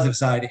more positive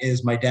side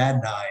is my dad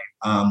and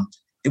I,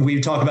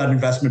 we talk about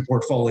investment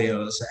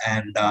portfolios,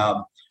 and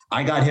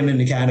I got him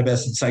into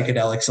cannabis and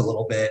psychedelics a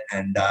little bit.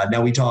 And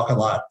now we talk a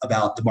lot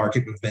about the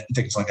market movement and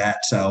things like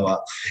that.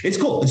 So it's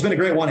cool. It's been a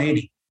great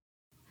 180.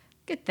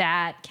 Look at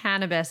that.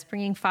 Cannabis,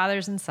 bringing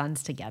fathers and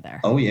sons together.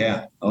 Oh,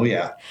 yeah. Oh,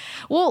 yeah.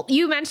 Well,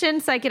 you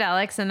mentioned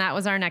psychedelics, and that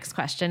was our next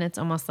question. It's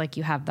almost like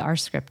you have our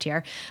script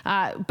here.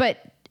 But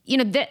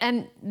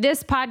and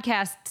this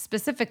podcast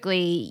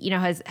specifically,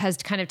 has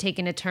kind of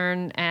taken a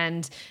turn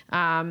and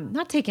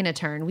not taken a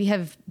turn. We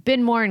have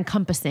been more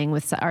encompassing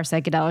with our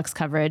psychedelics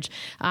coverage.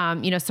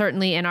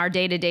 Certainly in our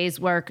day-to-day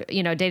work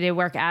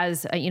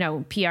as,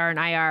 PR and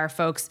IR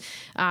folks,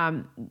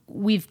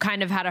 we've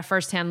kind of had a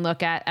firsthand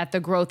look at the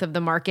growth of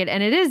the market.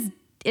 And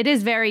it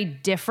is very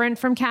different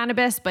from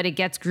cannabis, but it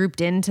gets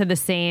grouped into the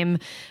same,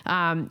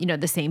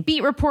 the same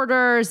beat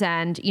reporters.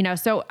 And,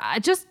 so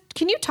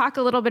can you talk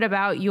a little bit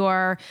about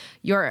your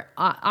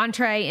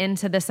entree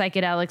into the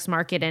psychedelics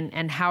market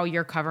and how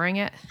you're covering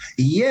it?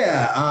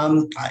 Yeah,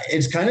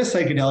 it's kind of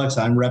psychedelics.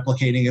 I'm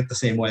replicating it the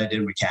same way I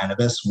did with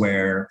cannabis,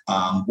 where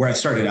I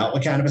started out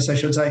with cannabis, I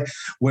should say,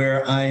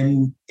 where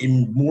I'm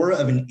in more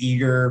of an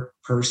eager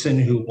person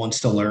who wants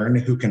to learn,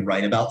 who can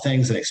write about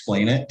things and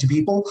explain it to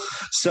people.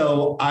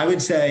 So I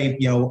would say,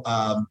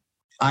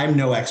 I'm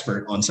no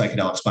expert on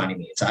psychedelics by any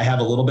means. I have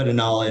a little bit of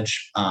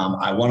knowledge.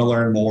 I want to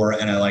learn more,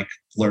 and I like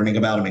learning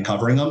about them and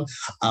covering them.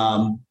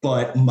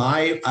 But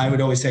I would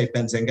always say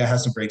Benzinga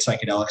has some great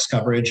psychedelics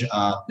coverage.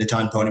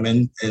 Natan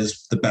Poneman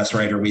is the best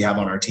writer we have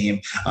on our team.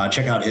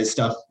 Check out his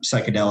stuff,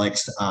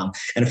 psychedelics,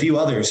 and a few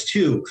others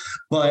too.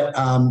 But,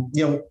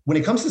 when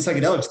it comes to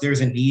psychedelics,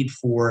 there's a need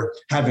for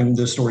having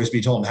the stories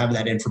be told and having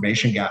that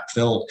information gap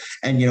filled.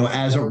 And,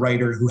 as a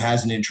writer who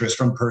has an interest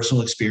from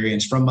personal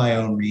experience, from my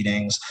own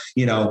readings,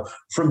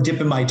 from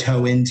dipping my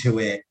toe into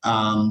it,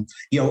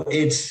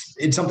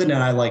 it's something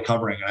that I like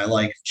covering. I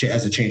like, as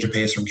as a change of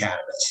pace from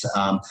cannabis.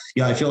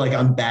 I feel like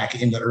I'm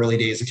back in the early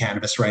days of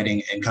cannabis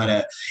writing and kind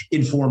of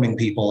informing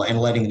people and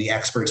letting the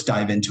experts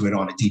dive into it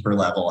on a deeper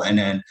level. And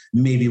then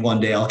maybe one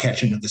day I'll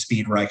catch into the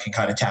speed where I can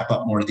kind of tap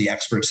up more to the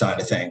expert side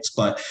of things.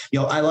 But,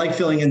 I like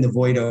filling in the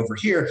void over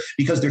here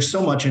because there's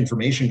so much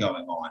information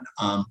going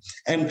on.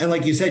 And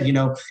like you said,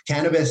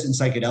 cannabis and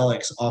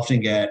psychedelics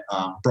often get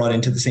brought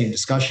into the same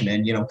discussion.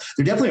 And,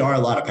 there definitely are a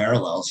lot of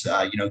parallels,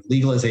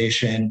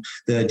 legalization,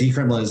 the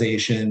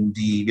decriminalization,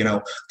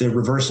 the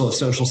reversal of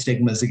social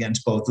stigmas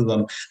against both of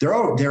them. There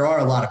are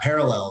a lot of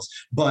parallels,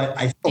 but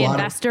I feel the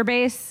investor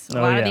base,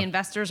 a lot of the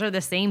investors are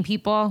the same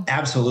people.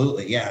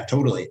 Absolutely. Yeah,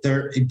 totally.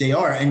 They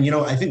are. And,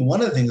 I think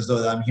one of the things though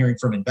that I'm hearing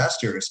from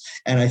investors,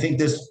 and I think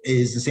this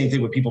is the same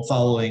thing with people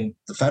following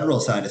the federal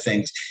side of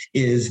things,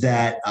 is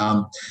that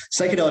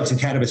psychedelics and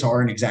cannabis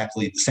aren't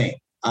exactly the same.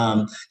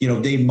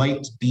 They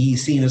might be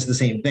seen as the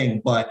same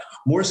thing, but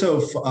more so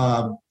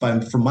from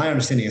my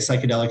understanding,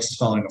 psychedelics is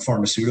following a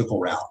pharmaceutical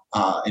route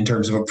in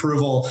terms of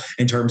approval,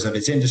 in terms of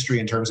its industry,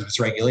 in terms of its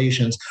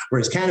regulations,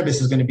 whereas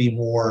cannabis is going to be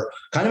more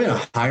kind of in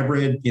a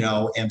hybrid,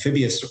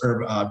 amphibious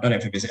or not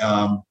amphibious,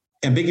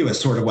 ambiguous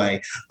sort of way.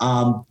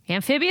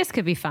 Amphibious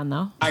could be fun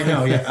though. I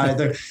know.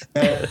 Yeah.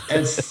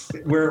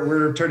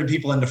 We're turning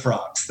people into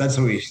frogs. That's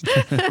what we,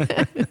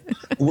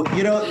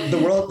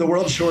 the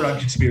world's short on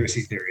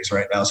conspiracy theories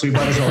right now. So we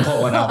might as well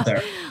put one out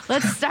there.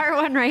 Let's start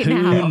one right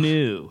now.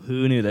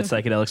 Who knew that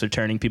psychedelics are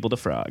turning people to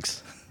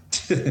frogs?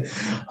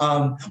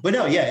 But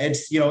no, yeah,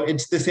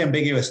 it's this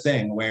ambiguous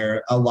thing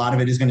where a lot of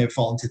it is going to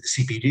fall into the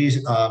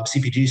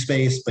CPG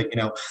space, but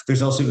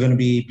there's also going to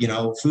be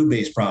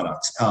food-based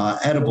products,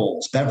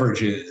 edibles,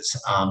 beverages,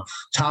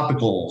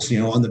 topicals,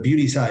 on the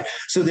beauty side.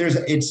 So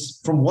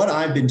it's from what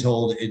I've been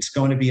told, it's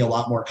going to be a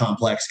lot more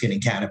complex getting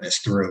cannabis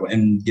through,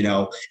 and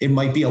it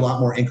might be a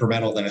lot more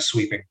incremental than a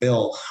sweeping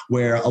bill,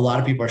 where a lot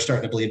of people are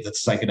starting to believe that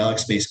the psychedelic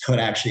space could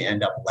actually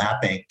end up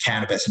lapping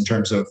cannabis in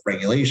terms of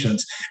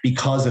regulations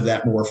because of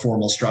that more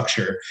formal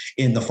structure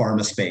in the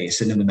pharma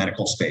space and in the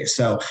medical space.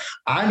 So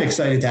I'm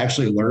excited to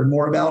actually learn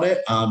more about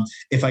it.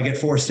 If I get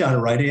forced out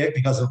of writing it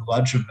because a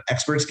bunch of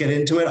experts get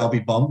into it, I'll be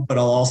bummed, but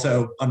I'll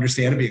also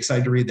understand and be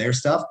excited to read their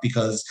stuff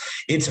because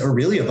it's a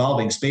really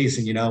evolving space.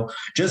 And,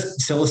 just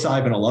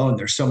psilocybin alone,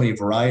 there's so many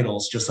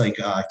varietals, just like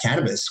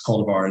cannabis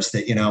cultivars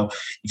that,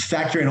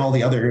 factor in all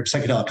the other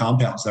psychedelic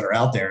compounds that are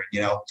out there,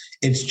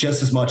 it's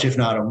just as much, if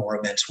not a more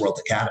immense world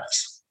of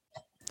cannabis.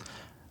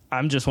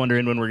 I'm just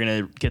wondering when we're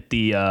going to get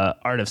the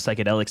Art of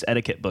Psychedelics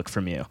etiquette book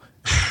from you.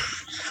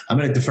 I'm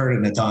going to defer to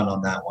Natan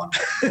on that one.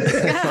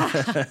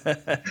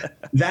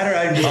 That or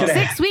I'm just going to...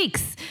 6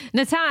 weeks.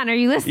 Natan, are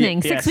you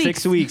listening? 6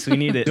 weeks. 6 weeks. We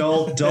need it.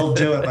 Don't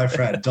do it, my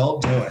friend.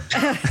 Don't do it.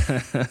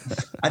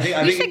 I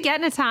think you should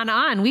get Natan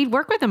on. We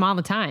work with him all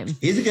the time.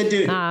 He's a good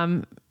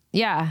dude.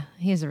 Yeah,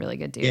 he's a really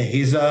good dude. Yeah,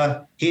 he's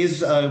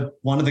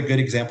one of the good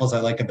examples I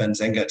like of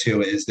Benzinga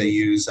too, is they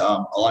use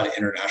a lot of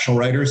international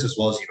writers as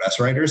well as US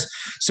writers.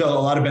 So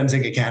a lot of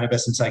Benzinga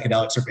cannabis and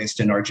psychedelics are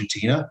based in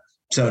Argentina.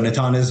 So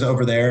Natan is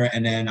over there,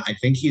 and then I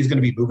think he's going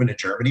to be moving to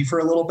Germany for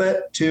a little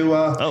bit to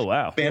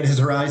expand his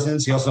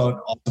horizons. He's also an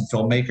awesome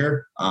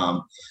filmmaker.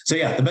 So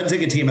yeah, the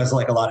Benzinga team has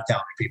like a lot of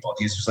talented people.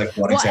 He's just like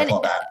one example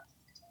of that.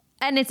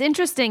 And it's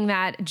interesting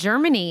that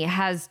Germany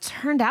has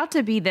turned out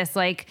to be this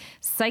like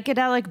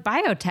psychedelic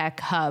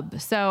biotech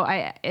hub. So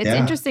it's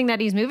interesting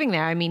that he's moving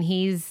there. I mean,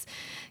 he's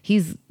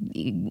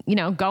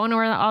going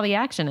where all the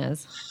action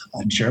is.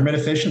 German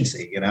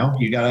efficiency, you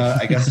gotta,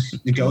 I guess,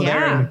 you go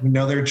there and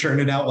they're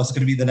churning out what's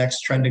going to be the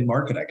next trending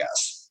market, I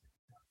guess.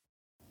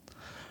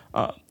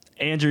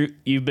 Andrew,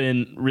 you've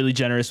been really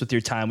generous with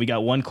your time. We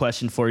got one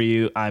question for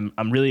you. I'm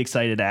really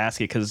excited to ask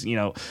it because,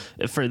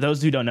 for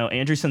those who don't know,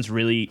 Andrew sends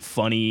really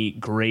funny,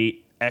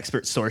 great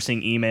expert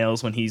sourcing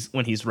emails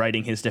when he's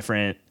writing his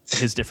different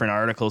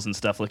articles and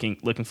stuff,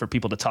 looking for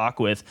people to talk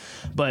with.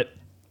 But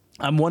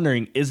I'm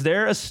wondering, is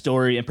there a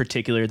story in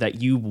particular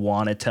that you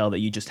want to tell that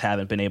you just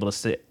haven't been able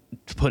to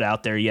put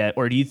out there yet?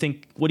 Or what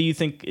do you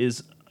think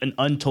is an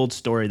untold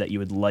story that you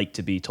would like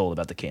to be told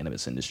about the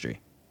cannabis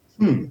industry?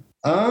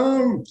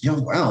 Wow.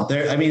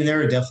 There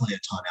are definitely a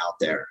ton out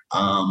there.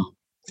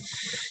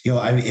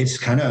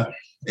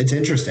 It's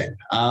interesting.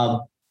 I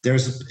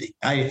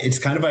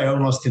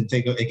almost can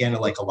think of, again,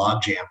 like a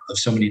logjam of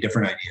so many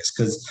different ideas.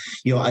 Cause,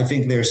 I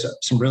think there's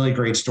some really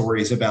great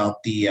stories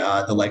about the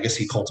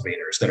legacy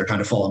cultivators that are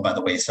kind of fallen by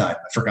the wayside,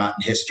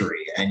 forgotten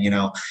history. And,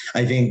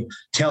 I think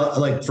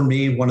for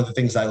me, one of the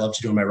things I love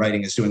to do in my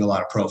writing is doing a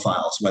lot of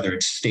profiles, whether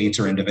it's states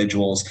or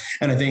individuals.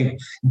 And I think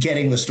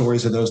getting the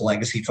stories of those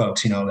legacy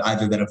folks,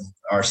 either that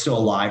are still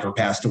alive or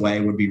passed away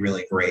would be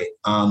really great.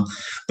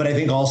 But I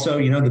think also,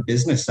 the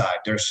business side,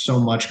 there's so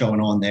much going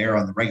on there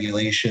on the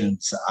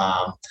regulations.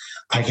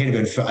 I can't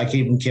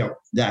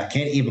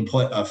even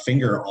put a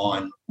finger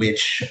on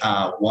which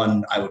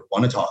one I would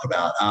want to talk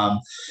about.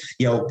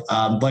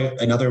 Like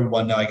another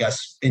one, I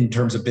guess, in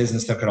terms of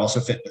business that could also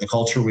fit into the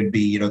culture would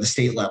be, the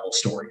state level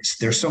stories.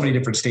 There's so many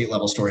different state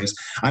level stories.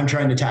 I'm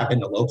trying to tap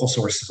into local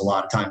sources a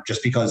lot of time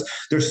just because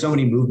there's so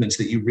many movements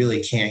that you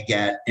really can't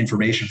get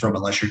information from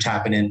unless you're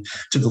tapping in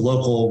to the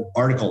local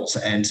articles.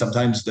 And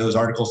sometimes those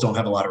articles don't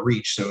have a lot of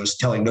reach. So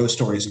telling those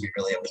stories would be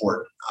really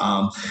important.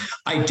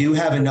 I do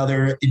have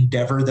another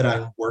endeavor that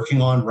I'm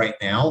working on right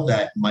now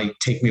that might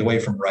take me away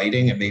from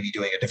writing and maybe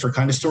doing a different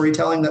kind of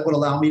storytelling that would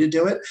allow me to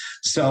do it.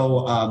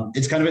 So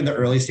it's kind of in the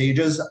early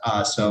stages.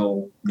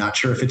 So not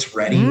sure if it's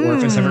ready or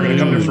if it's ever going to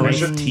come to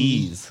fruition. Nice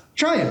tease.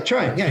 Try it.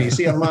 Yeah, you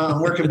see, I'm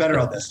working better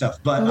on this stuff.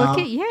 But look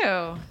at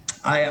you.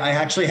 I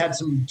actually had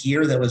some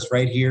gear that was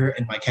right here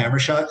in my camera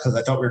shot because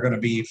I thought we were going to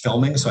be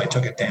filming, so I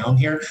took it down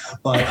here.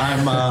 But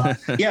I'm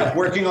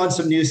working on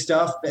some new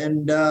stuff,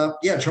 and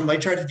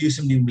might try to do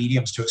some new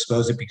mediums to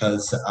expose it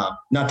because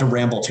not to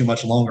ramble too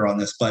much longer on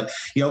this, but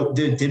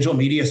the digital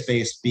media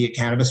space, be it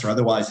cannabis or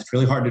otherwise, it's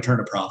really hard to turn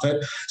a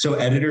profit. So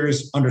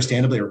editors,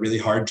 understandably, are really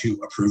hard to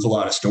approve a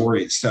lot of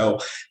stories. So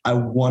I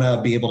want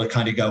to be able to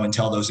kind of go and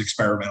tell those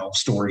experimental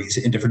stories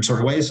in different sort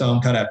of ways. So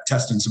I'm kind of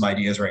testing some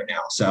ideas right now.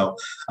 So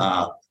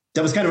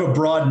that was kind of a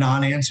broad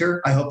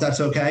non-answer. I hope that's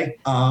okay.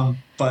 But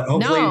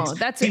hopefully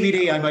that's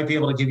TBD, I might be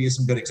able to give you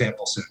some good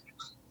examples soon.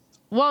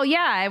 Well,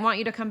 yeah, I want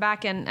you to come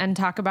back and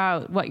talk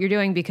about what you're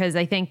doing because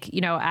I think,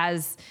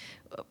 as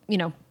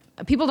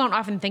people don't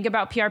often think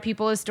about PR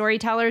people as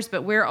storytellers,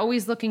 but we're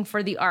always looking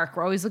for the arc.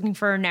 We're always looking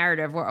for a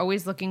narrative. We're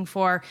always looking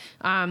for,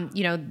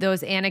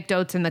 those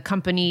anecdotes in the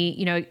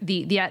company,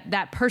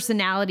 that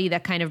personality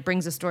that kind of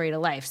brings a story to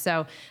life.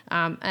 So,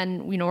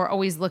 we're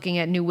always looking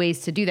at new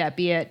ways to do that,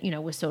 be it,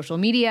 with social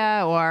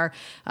media or,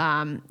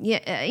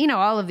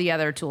 all of the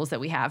other tools that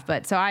we have.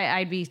 But so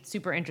I'd be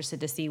super interested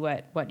to see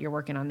what you're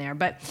working on there.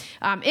 But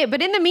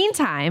in the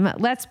meantime,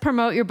 let's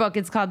promote your book.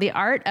 It's called The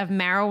Art of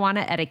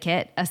Marijuana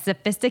Etiquette, a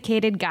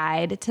sophisticated guide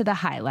to the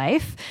high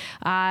life.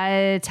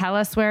 Tell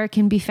us where it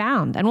can be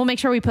found, and we'll make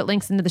sure we put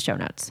links into the show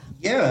notes.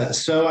 Yeah.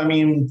 So,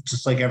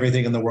 just like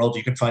everything in the world,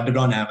 you can find it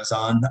on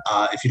Amazon.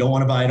 If you don't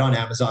want to buy it on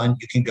Amazon,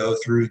 you can go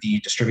through the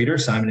distributor,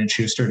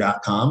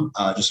 simonandschuster.com.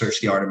 Just search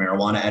The Art of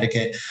Marijuana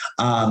Etiquette.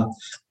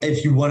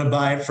 If you want to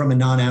buy it from a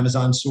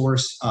non-Amazon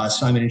source,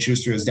 Simon &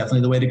 Schuster is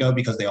definitely the way to go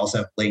because they also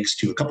have links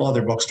to a couple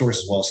other bookstores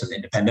as well as some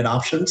independent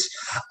options.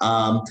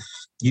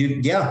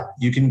 You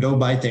can go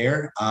buy it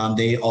there.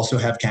 They also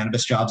have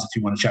Cannabis Jobs if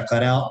you want to check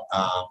that out.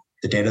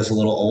 The data is a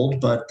little old,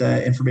 but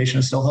the information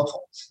is still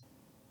helpful.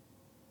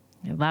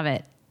 I love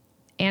it.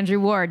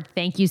 Andrew Ward,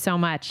 thank you so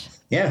much.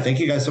 Yeah, thank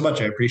you guys so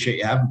much. I appreciate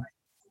you having me.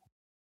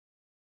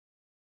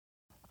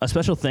 A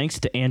special thanks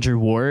to Andrew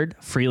Ward,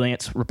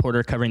 freelance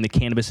reporter covering the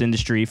cannabis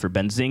industry for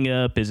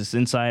Benzinga, Business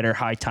Insider,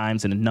 High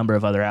Times, and a number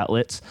of other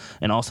outlets,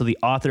 and also the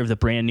author of the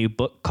brand new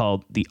book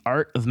called The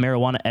Art of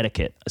Marijuana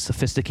Etiquette, a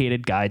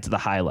sophisticated guide to the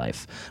high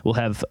life. We'll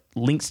have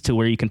links to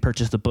where you can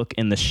purchase the book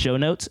in the show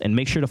notes, and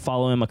make sure to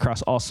follow him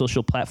across all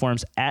social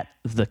platforms at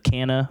The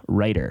Canna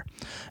Writer.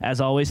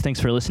 As always, thanks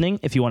for listening.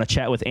 If you want to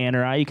chat with Ann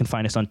or I, you can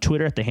find us on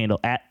Twitter at the handle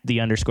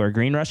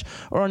 @_GreenRush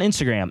or on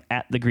Instagram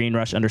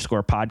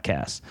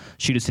 @TheGreenRush_podcast.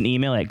 Shoot us an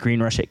email at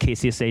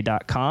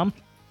greenrush@kcsa.com,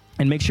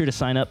 and make sure to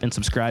sign up and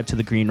subscribe to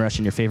The Green Rush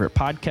in your favorite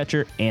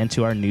podcatcher and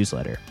to our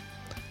newsletter.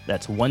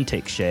 That's one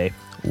take, Shay.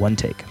 One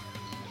take.